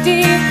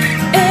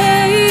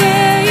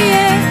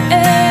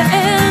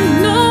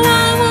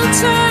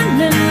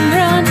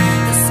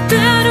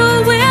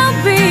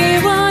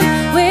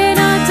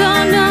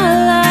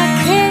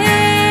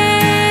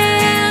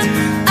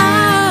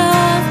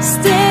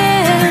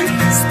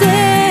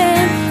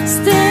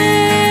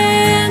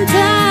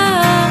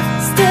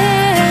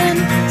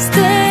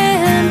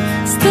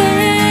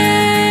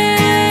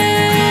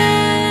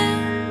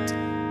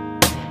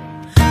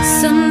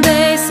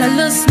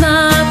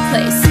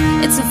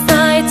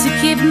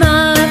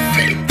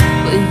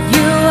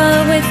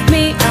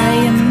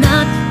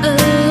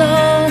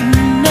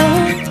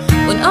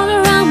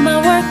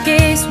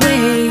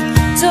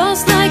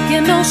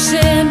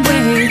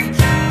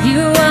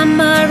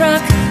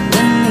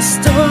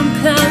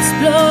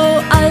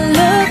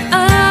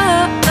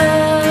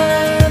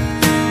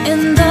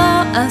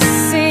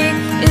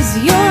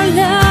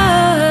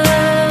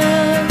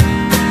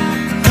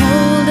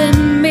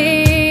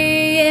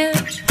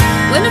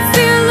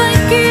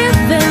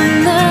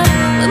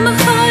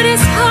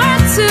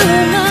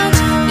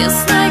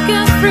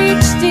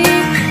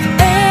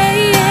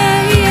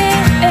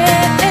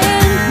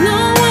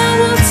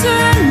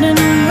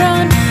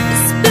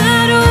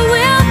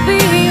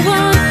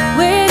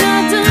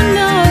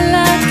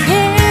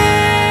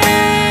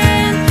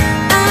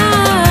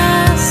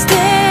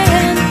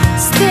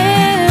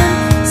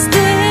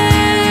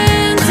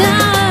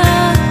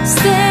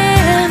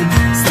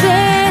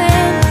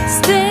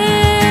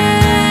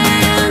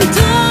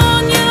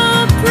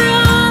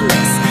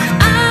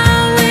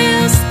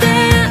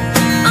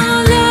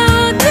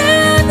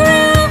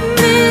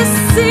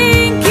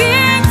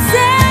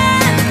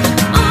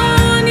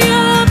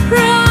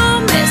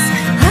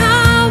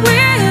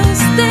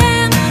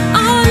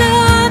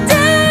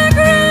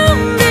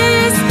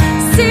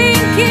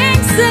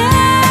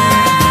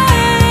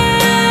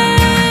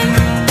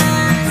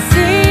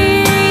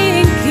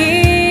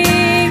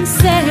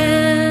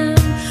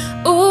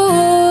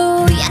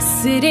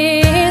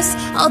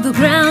All the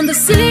ground is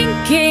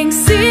sinking,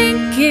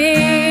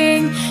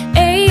 sinking,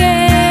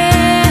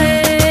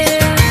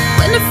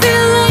 when I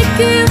feel like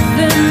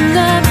giving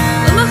up,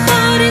 when my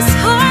heart is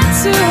hard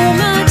too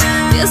much,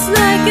 feels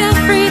like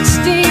I've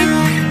reached the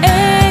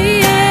end.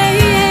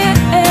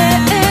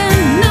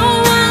 No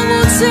one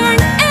will turn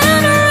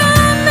and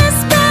around, this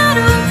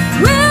battle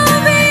will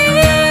be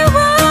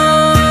won.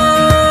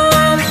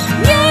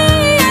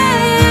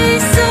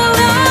 So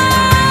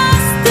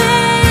I'll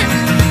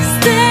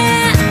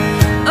stand,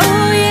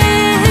 oh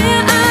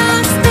yeah,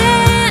 I'll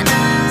stand,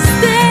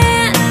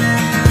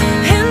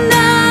 and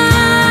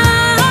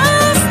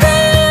I'll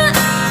stand.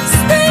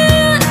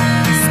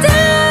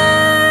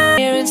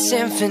 Hearing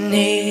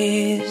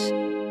symphonies.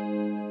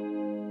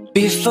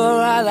 Before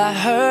all I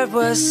heard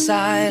was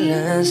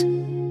silence,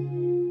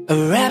 a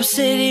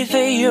rhapsody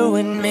for you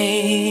and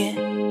me.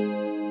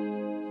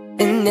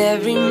 And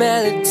every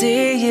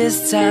melody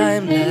is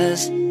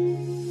timeless.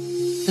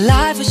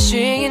 Life is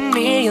stringing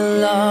me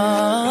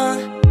along.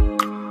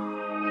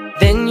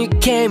 Then you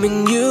came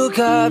and you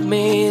cut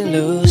me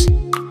loose.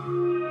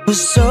 Was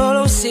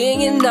solo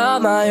singing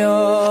on my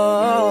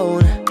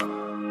own.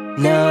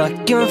 Now I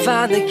can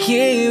find the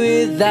key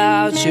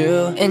without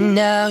you. And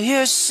now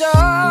your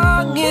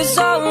song is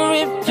on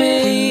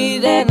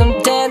repeat, and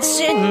I'm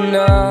dancing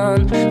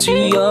on to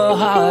your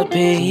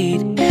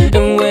heartbeat.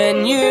 And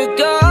when you're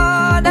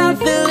gone, I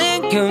feel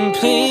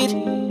incomplete.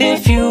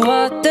 If you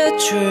want the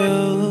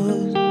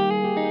truth,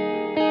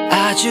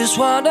 I just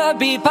wanna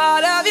be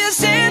part of your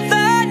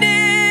symphony.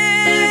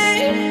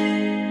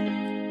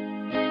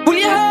 Will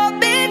you hold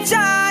me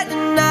tight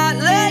and not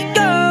let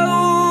go?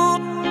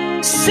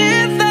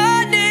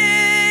 Symphony,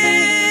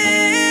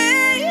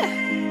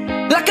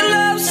 like a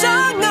love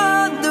song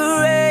on the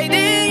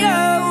radio.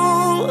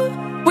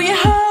 Will you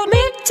hold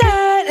me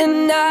tight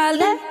and not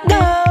let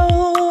go?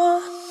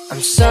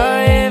 I'm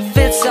sorry if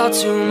it's all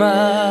too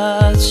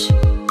much.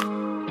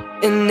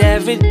 And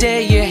every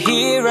day you're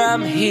here,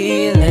 I'm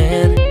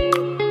healing.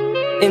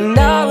 And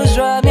I was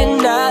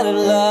running out of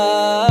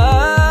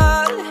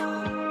love.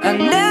 I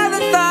never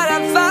thought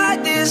I'd find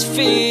this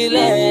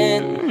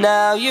feeling.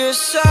 Now your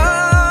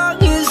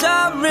song is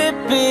on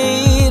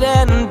repeat,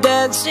 and I'm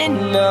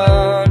dancing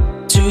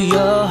on to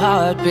your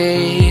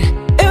heartbeat.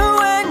 And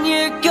when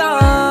you're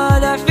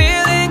gone, I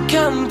feel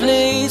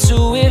incomplete.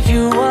 So if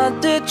you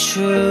want the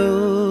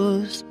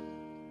truth,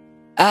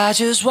 I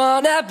just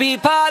wanna be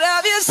part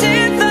of your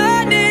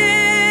symphony.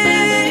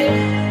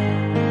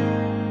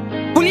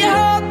 Will you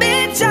hold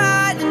me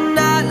tight and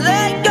not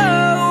let go?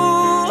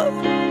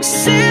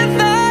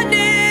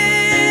 Symphony,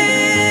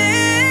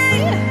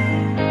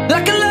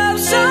 like a love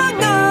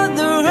song on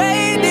the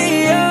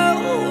radio.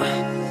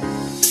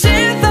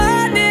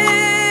 Symphony,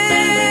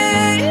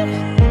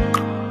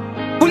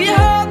 will you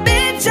hold me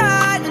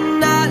tight and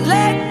not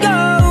let go?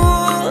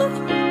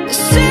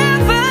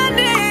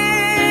 Symphony,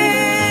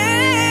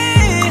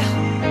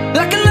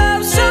 like a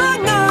love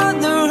song on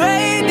the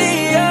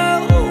radio.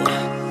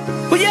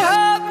 Will you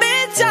hold me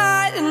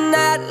tight and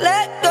not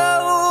let go?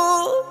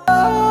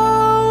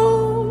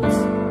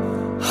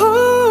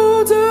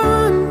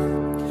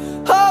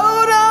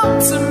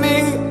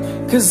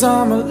 'cause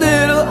I'm a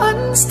little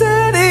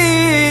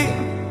unsteady,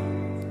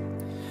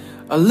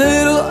 a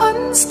little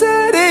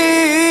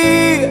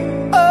unsteady.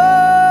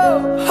 Oh,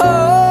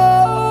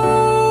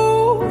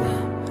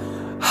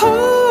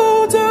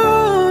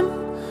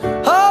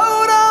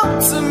 hold on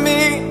to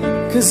me,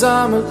 'cause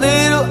I'm a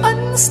little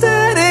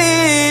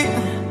unsteady,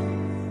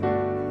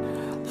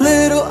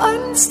 little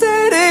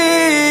unsteady.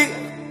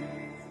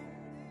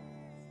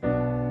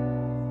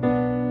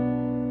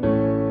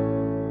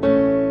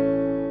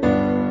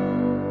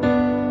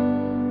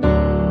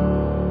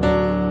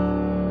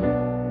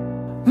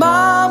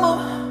 Mama,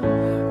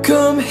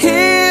 come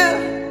here,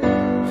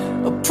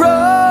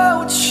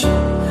 approach,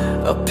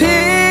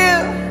 appear.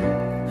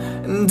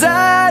 And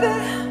Daddy,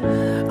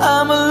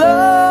 I'm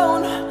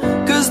alone,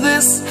 'cause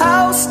this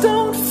house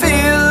don't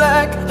feel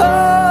like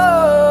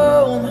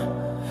home.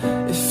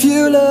 If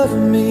you love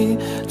me,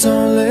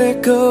 don't let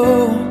go.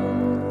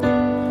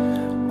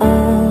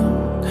 Oh,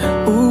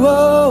 ooh,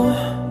 oh.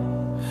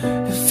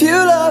 If you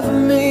love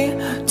me,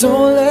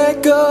 don't let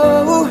go.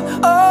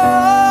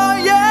 Oh,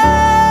 yeah.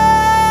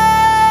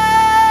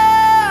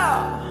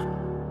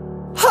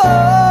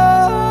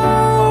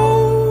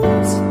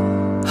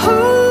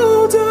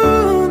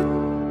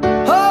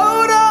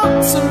 Hold on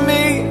to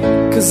me,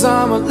 'cause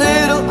I'm a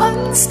little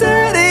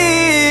unsteady,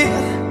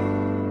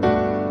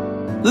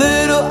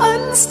 little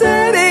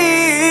unsteady.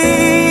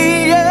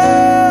 Yeah.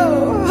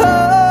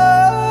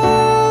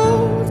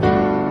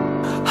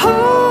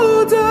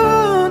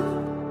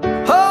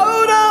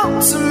 Hold on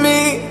to me,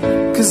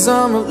 'cause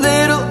I'm a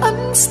little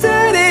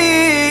unsteady,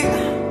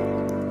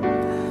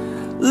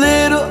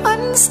 little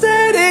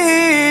unsteady.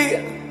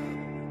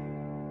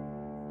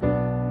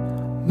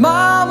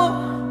 Mama,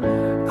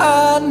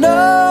 I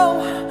know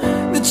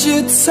that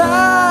you're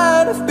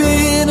tired of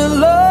being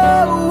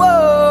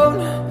alone.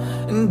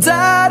 And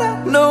Dad, I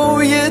know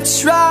you're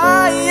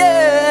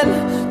trying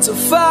to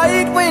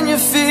fight when you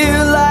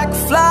feel like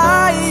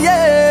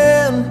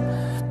flying.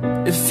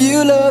 If you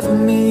love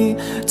me,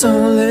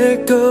 don't let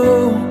go.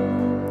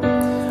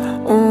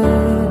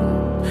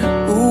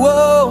 Ooh,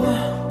 oh.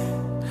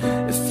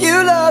 If you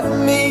love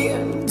me,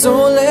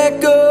 don't let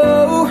go.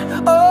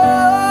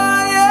 Oh,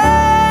 yeah.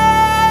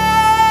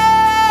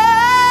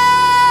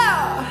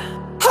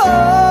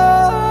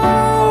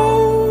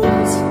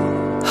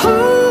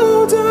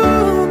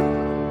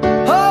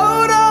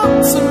 Hold on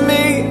to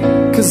me,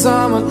 'cause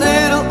I'm a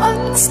little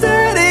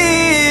unsteady,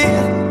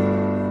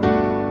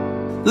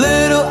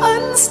 little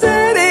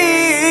unsteady.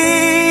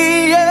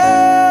 Yeah.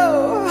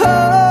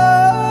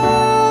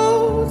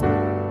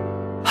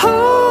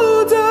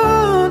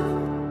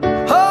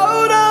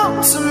 Hold on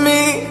to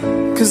me,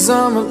 'cause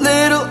I'm a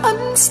little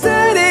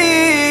unsteady,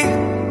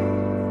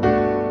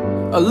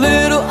 a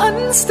little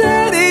unsteady.